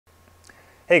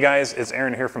Hey guys, it's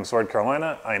Aaron here from Sword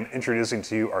Carolina. I'm introducing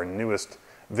to you our newest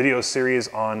video series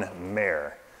on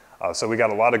Mair. So we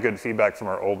got a lot of good feedback from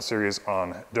our old series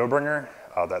on Doughbringer.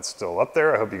 That's still up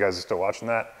there. I hope you guys are still watching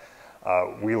that.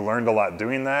 We learned a lot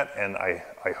doing that, and I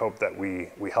hope that we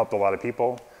helped a lot of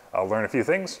people learn a few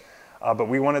things. But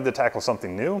we wanted to tackle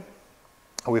something new.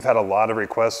 We've had a lot of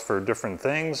requests for different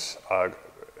things.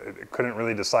 Couldn't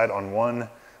really decide on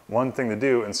one thing to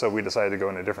do, and so we decided to go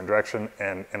in a different direction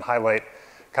and highlight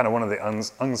kind of one of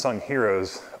the unsung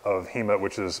heroes of HEMA,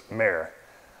 which is Mair.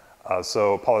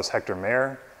 So Paulus Hector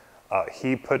Mair,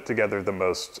 he put together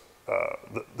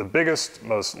the biggest,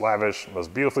 most lavish,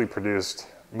 most beautifully produced,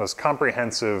 most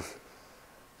comprehensive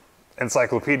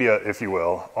encyclopedia, if you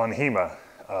will, on HEMA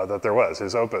that there was,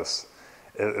 his Opus.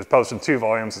 It's published in 2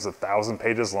 volumes, it's 1,000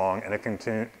 pages long, and it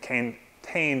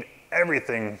contained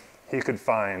everything he could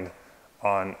find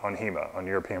on HEMA, on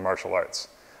European martial arts,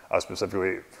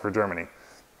 specifically for Germany.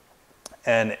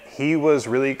 And he was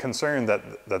really concerned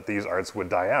that these arts would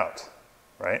die out,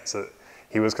 right? So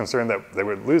he was concerned that they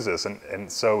would lose this,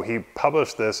 and so he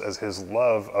published this as his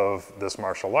love of this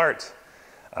martial art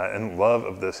and love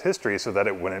of this history so that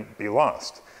it wouldn't be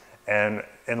lost. And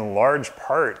in large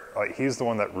part, he's the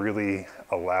one that really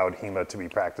allowed HEMA to be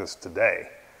practiced today.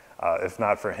 If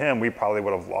not for him, we probably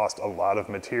would have lost a lot of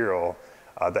material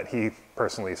that he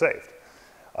personally saved.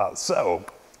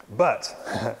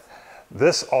 But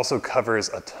this also covers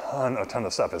a ton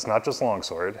of stuff. It's not just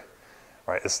longsword,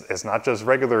 right? It's not just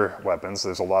regular weapons.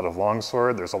 There's a lot of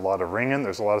longsword, there's a lot of ringing,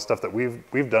 there's a lot of stuff that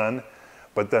we've done,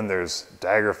 but then there's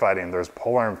dagger fighting, there's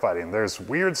polearm fighting, there's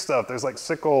weird stuff, there's like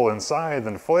sickle and scythe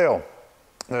and flail.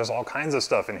 There's all kinds of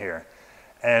stuff in here.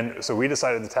 And so we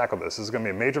decided to tackle this. This is gonna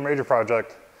be a major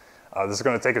project. This is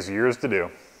gonna take us years to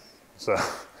do. So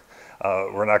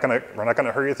we're not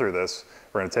gonna hurry through this.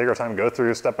 We're gonna take our time, go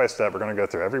through step by step. We're gonna go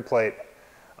through every plate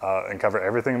and cover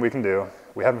everything we can do.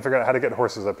 We haven't figured out how to get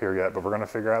horses up here yet, but we're gonna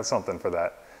figure out something for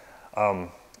that.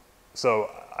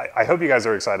 So I hope you guys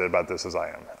are excited about this as I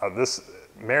am.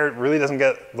 Mair really doesn't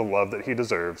get the love that he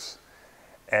deserves.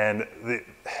 And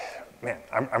man,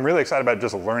 I'm really excited about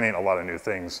just learning a lot of new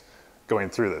things going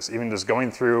through this. Even just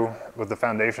going through with the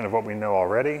foundation of what we know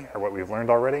already, or what we've learned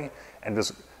already, and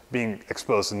just being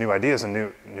exposed to new ideas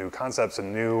and new concepts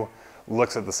and new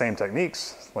looks at the same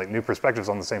techniques, like new perspectives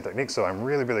on the same techniques. So I'm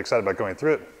really excited about going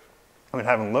through it. I've been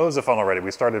having loads of fun already.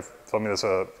 We started filming this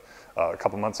a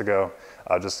couple months ago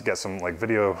just to get some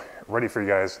video ready for you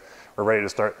guys. We're ready to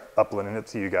start uploading it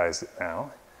to you guys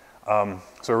now.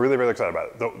 So we're really excited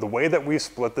about it. The way that we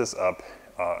split this up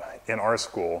in our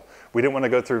school, we didn't want to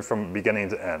go through from beginning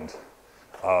to end.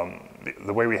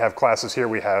 The way we have classes here,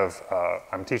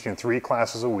 I'm teaching 3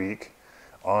 classes a week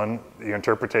on the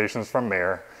interpretations from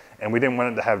Mair, and we didn't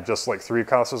want it to have just like 3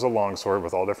 classes of longsword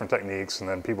with all different techniques, and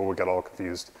then people would get all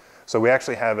confused. So we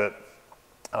actually have it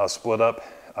split up,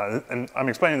 and I'm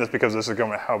explaining this because this is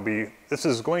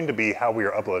going to be how we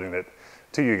are uploading it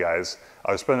to you guys.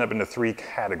 I was splitting it up into 3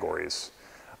 categories.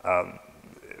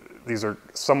 These are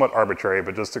somewhat arbitrary,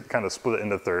 but just to kind of split it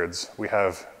into thirds, we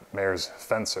have Mair's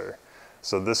Fencer.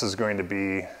 So this is going to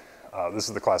be, this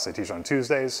is the class I teach on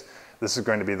Tuesdays. This is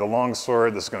going to be the long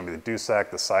sword. This is going to be the Dusak,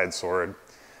 the side sword.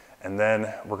 And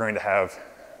then we're going to have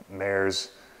Mair's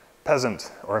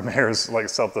Peasant, or Mair's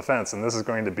self-defense. And this is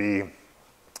going to be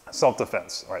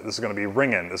self-defense. All right, this is going to be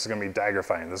ringing. This is going to be dagger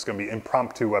fighting. This is going to be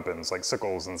impromptu weapons like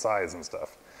sickles and scythes and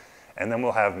stuff. And then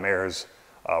we'll have Mair's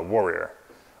warrior,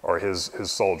 or his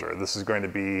soldier. This is going to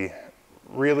be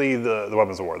really the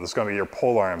weapons of war. This is going to be your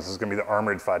pole arms. This is going to be the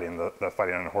armored fighting, the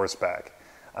fighting on horseback.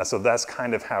 So that's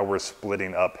kind of how we're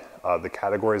splitting up the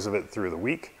categories of it through the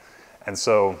week. And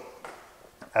so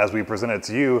as we present it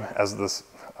to you, as this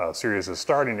series is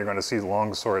starting, you're going to see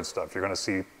long sword stuff. You're going to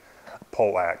see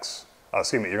pole axe.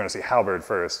 You're going to see halberd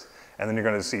first, and then you're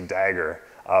going to see dagger.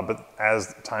 But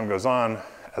as time goes on,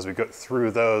 as we go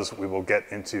through those, we will get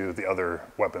into the other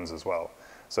weapons as well.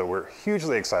 So we're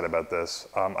hugely excited about this.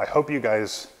 I hope you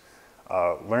guys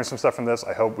learn some stuff from this.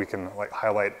 I hope we can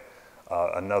highlight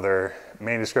another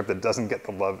manuscript that doesn't get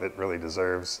the love it really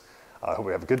deserves. I hope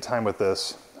we have a good time with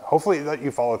this. Hopefully that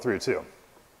you follow through too.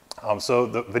 So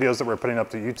the videos that we're putting up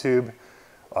to YouTube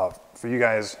for you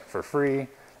guys for free,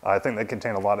 I think they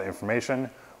contain a lot of information.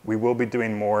 We will be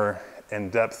doing more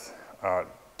in-depth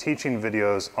teaching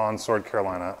videos on Sword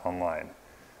Carolina online.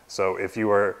 So if you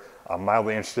are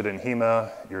mildly interested in HEMA,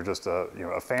 you're just a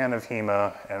fan of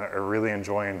HEMA and are really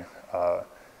enjoying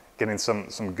getting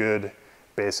some good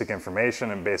basic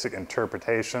information and basic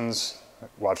interpretations,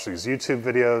 watch these YouTube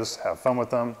videos, have fun with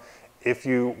them. If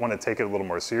you want to take it a little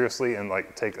more seriously and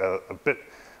take a bit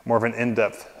more of an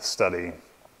in-depth study,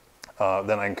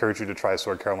 then I encourage you to try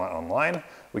Sword Caroline online.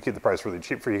 We keep the price really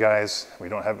cheap for you guys. We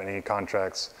don't have any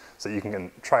contracts, so you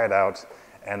can try it out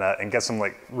and get some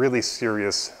like really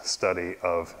serious study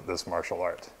of this martial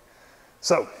art.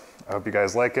 So I hope you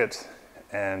guys like it,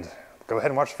 and go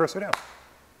ahead and watch the first video.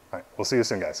 All right, we'll see you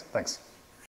soon, guys. Thanks.